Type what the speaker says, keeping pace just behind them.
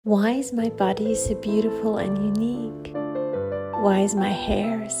Why is my body so beautiful and unique? Why is my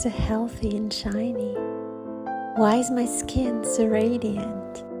hair so healthy and shiny? Why is my skin so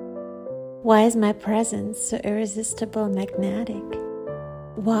radiant? Why is my presence so irresistible and magnetic?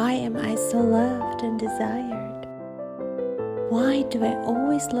 Why am I so loved and desired? Why do I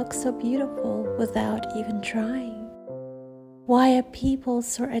always look so beautiful without even trying? Why are people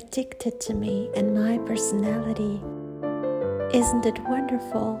so addicted to me and my personality? Isn't it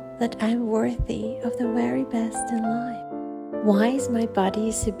wonderful that I'm worthy of the very best in life? Why is my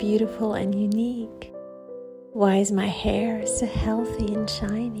body so beautiful and unique? Why is my hair so healthy and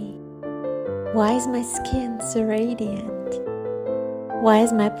shiny? Why is my skin so radiant? Why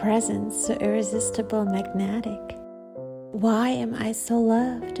is my presence so irresistible and magnetic? Why am I so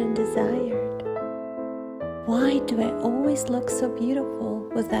loved and desired? Why do I always look so beautiful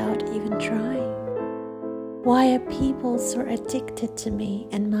without even trying? Why are people so addicted to me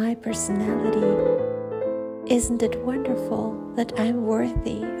and my personality? Isn't it wonderful that I'm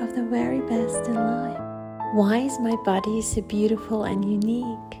worthy of the very best in life? Why is my body so beautiful and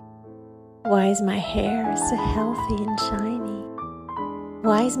unique? Why is my hair so healthy and shiny?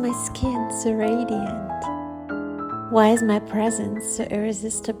 Why is my skin so radiant? Why is my presence so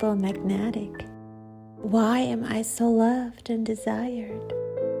irresistible and magnetic? Why am I so loved and desired?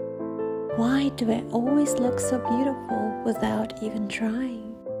 Why do I always look so beautiful without even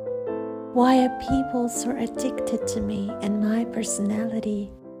trying? Why are people so addicted to me and my personality?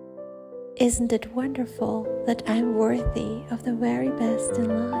 Isn't it wonderful that I'm worthy of the very best in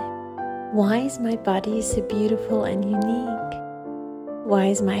life? Why is my body so beautiful and unique? Why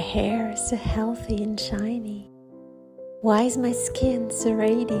is my hair so healthy and shiny? Why is my skin so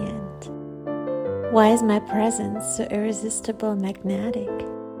radiant? Why is my presence so irresistible and magnetic?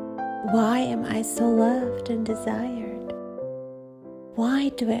 Why am I so loved and desired? Why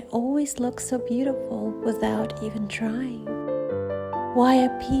do I always look so beautiful without even trying? Why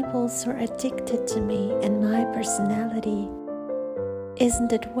are people so addicted to me and my personality?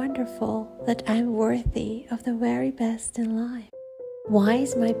 Isn't it wonderful that I'm worthy of the very best in life? Why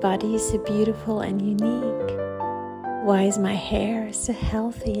is my body so beautiful and unique? Why is my hair so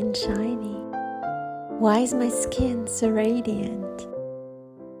healthy and shiny? Why is my skin so radiant?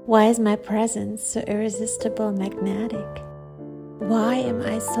 Why is my presence so irresistible and magnetic? Why am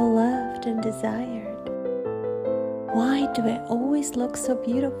I so loved and desired? Why do I always look so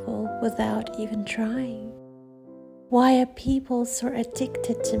beautiful without even trying? Why are people so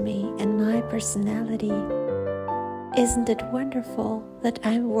addicted to me and my personality? Isn't it wonderful that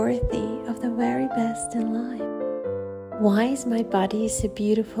I'm worthy of the very best in life? Why is my body so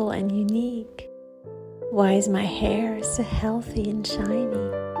beautiful and unique? Why is my hair so healthy and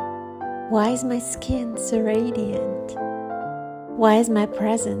shiny? Why is my skin so radiant? Why is my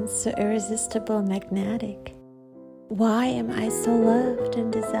presence so irresistible and magnetic? Why am I so loved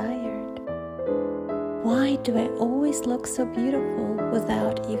and desired? Why do I always look so beautiful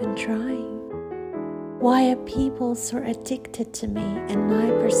without even trying? Why are people so addicted to me and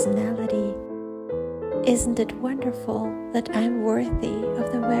my personality? Isn't it wonderful that I'm worthy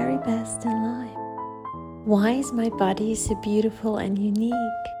of the very best in life? Why is my body so beautiful and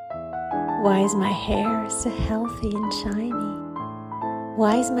unique? Why is my hair so healthy and shiny?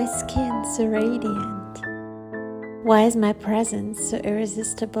 Why is my skin so radiant? Why is my presence so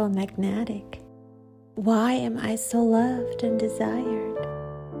irresistible and magnetic? Why am I so loved and desired?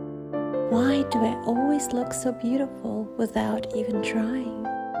 Why do I always look so beautiful without even trying?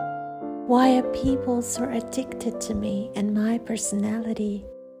 Why are people so addicted to me and my personality?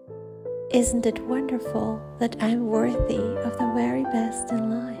 Isn't it wonderful that I'm worthy of the very best in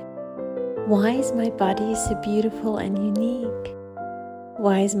life? Why is my body so beautiful and unique?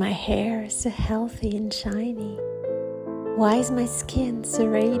 Why is my hair so healthy and shiny? Why is my skin so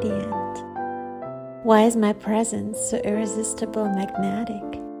radiant? Why is my presence so irresistible and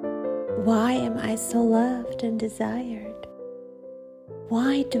magnetic? Why am I so loved and desired?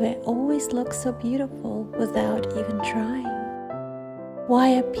 Why do I always look so beautiful without even trying?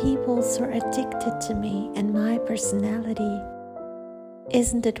 Why are people so addicted to me and my personality?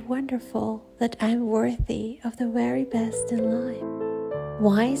 Isn't it wonderful that I'm worthy of the very best in life?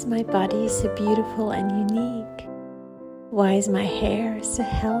 Why is my body so beautiful and unique? Why is my hair so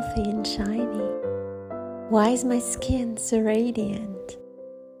healthy and shiny? Why is my skin so radiant?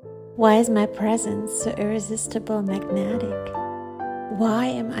 Why is my presence so irresistible and magnetic? Why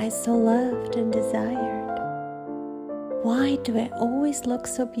am I so loved and desired? Why do I always look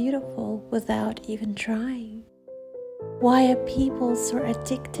so beautiful without even trying? Why are people so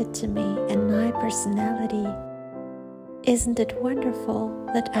addicted to me and my personality? Isn't it wonderful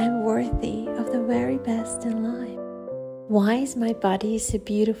that I'm worthy of the very best in life? Why is my body so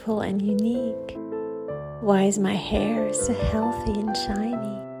beautiful and unique? Why is my hair so healthy and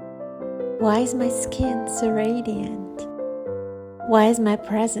shiny? Why is my skin so radiant? Why is my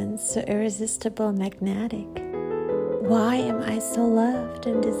presence so irresistible and magnetic? Why am I so loved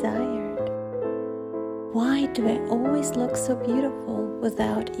and desired? Why do I always look so beautiful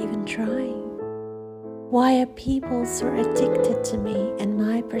without even trying? Why are people so addicted to me and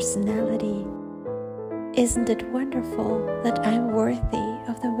my personality? Isn't it wonderful that I'm worthy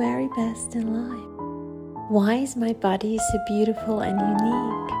of the very best in life? Why is my body so beautiful and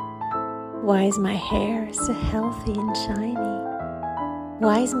unique? Why is my hair so healthy and shiny?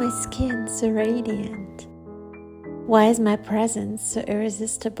 Why is my skin so radiant? Why is my presence so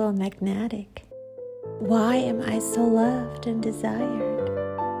irresistible and magnetic? Why am I so loved and desired?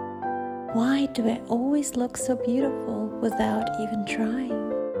 Why do I always look so beautiful without even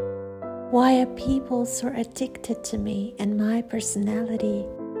trying? Why are people so addicted to me and my personality?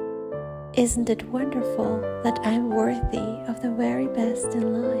 Isn't it wonderful that I'm worthy of the very best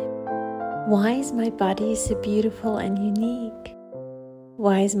in life? Why is my body so beautiful and unique?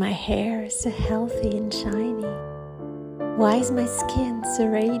 Why is my hair so healthy and shiny? Why is my skin so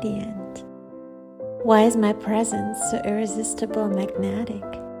radiant? Why is my presence so irresistible and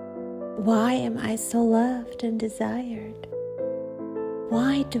magnetic? Why am I so loved and desired?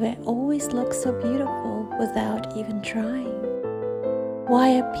 Why do I always look so beautiful without even trying?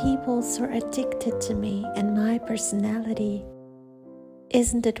 Why are people so addicted to me and my personality?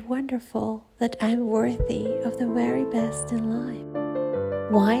 Isn't it wonderful that I'm worthy of the very best in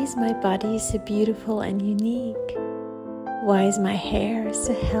life? Why is my body so beautiful and unique? Why is my hair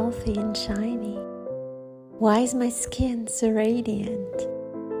so healthy and shiny? Why is my skin so radiant?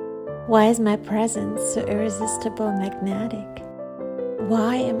 Why is my presence so irresistible and magnetic?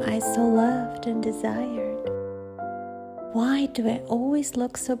 Why am I so loved and desired? Why do I always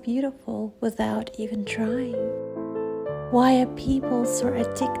look so beautiful without even trying? Why are people so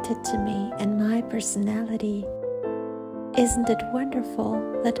addicted to me and my personality? Isn't it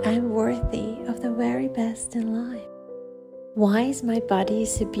wonderful that I'm worthy of the very best in life? Why is my body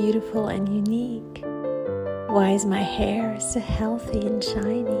so beautiful and unique? Why is my hair so healthy and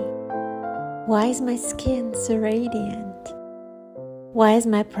shiny? Why is my skin so radiant? Why is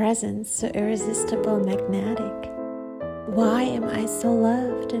my presence so irresistible and magnetic? Why am I so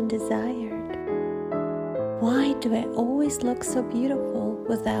loved and desired? Why do I always look so beautiful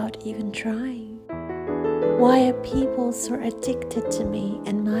without even trying? Why are people so addicted to me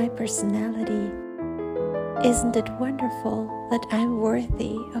and my personality? Isn't it wonderful that I'm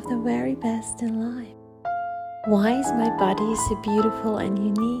worthy of the very best in life? Why is my body so beautiful and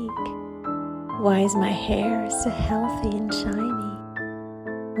unique? Why is my hair so healthy and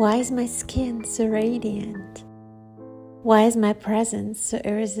shiny? Why is my skin so radiant? Why is my presence so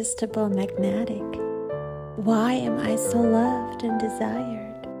irresistible and magnetic? Why am I so loved and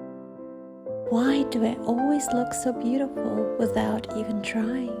desired? Why do I always look so beautiful without even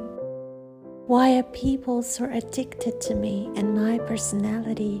trying? Why are people so addicted to me and my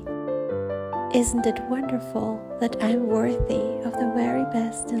personality? Isn't it wonderful that I'm worthy of the very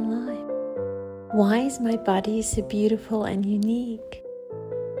best in life? Why is my body so beautiful and unique?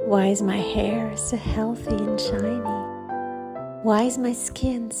 Why is my hair so healthy and shiny? Why is my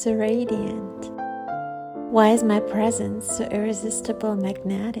skin so radiant? Why is my presence so irresistible and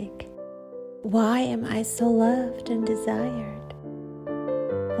magnetic? Why am I so loved and desired?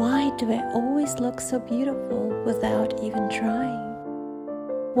 Why do I always look so beautiful without even trying?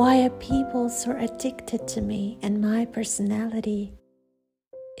 Why are people so addicted to me and my personality?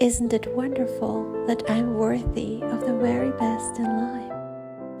 Isn't it wonderful that I'm worthy of the very best in life?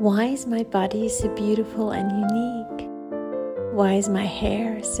 Why is my body so beautiful and unique? Why is my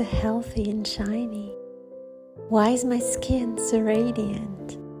hair so healthy and shiny? Why is my skin so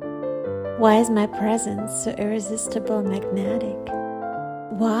radiant? Why is my presence so irresistible and magnetic?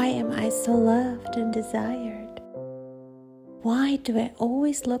 Why am I so loved and desired? Why do I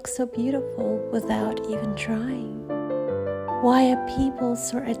always look so beautiful without even trying? Why are people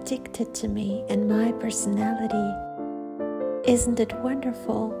so addicted to me and my personality? Isn't it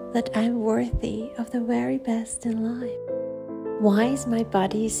wonderful that I'm worthy of the very best in life? Why is my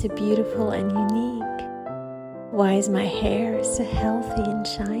body so beautiful and unique? Why is my hair so healthy and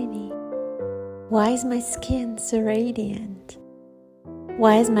shiny? Why is my skin so radiant?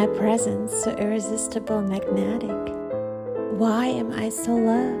 Why is my presence so irresistible and magnetic? Why am I so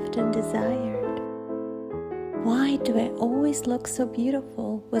loved and desired? Why do I always look so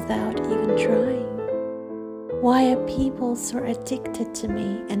beautiful without even trying? Why are people so addicted to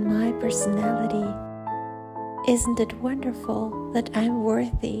me and my personality? Isn't it wonderful that I'm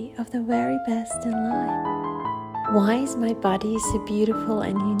worthy of the very best in life? Why is my body so beautiful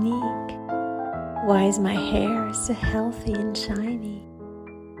and unique? Why is my hair so healthy and shiny?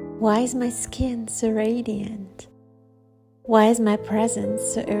 Why is my skin so radiant? Why is my presence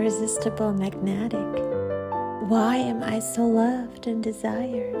so irresistible and magnetic? Why am I so loved and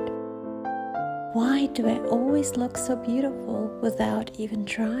desired? Why do I always look so beautiful without even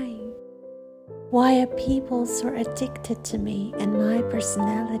trying? Why are people so addicted to me and my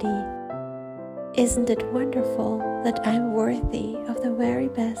personality? Isn't it wonderful that I'm worthy of the very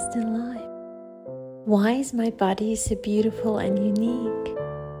best in life? Why is my body so beautiful and unique?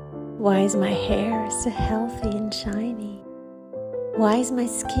 Why is my hair so healthy and shiny? Why is my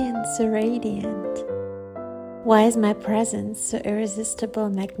skin so radiant? Why is my presence so irresistible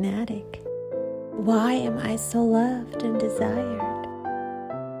and magnetic? Why am I so loved and desired?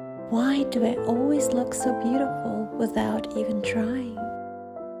 Why do I always look so beautiful without even trying?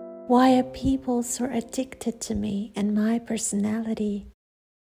 Why are people so addicted to me and my personality?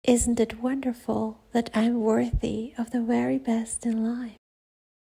 Isn't it wonderful that I'm worthy of the very best in life?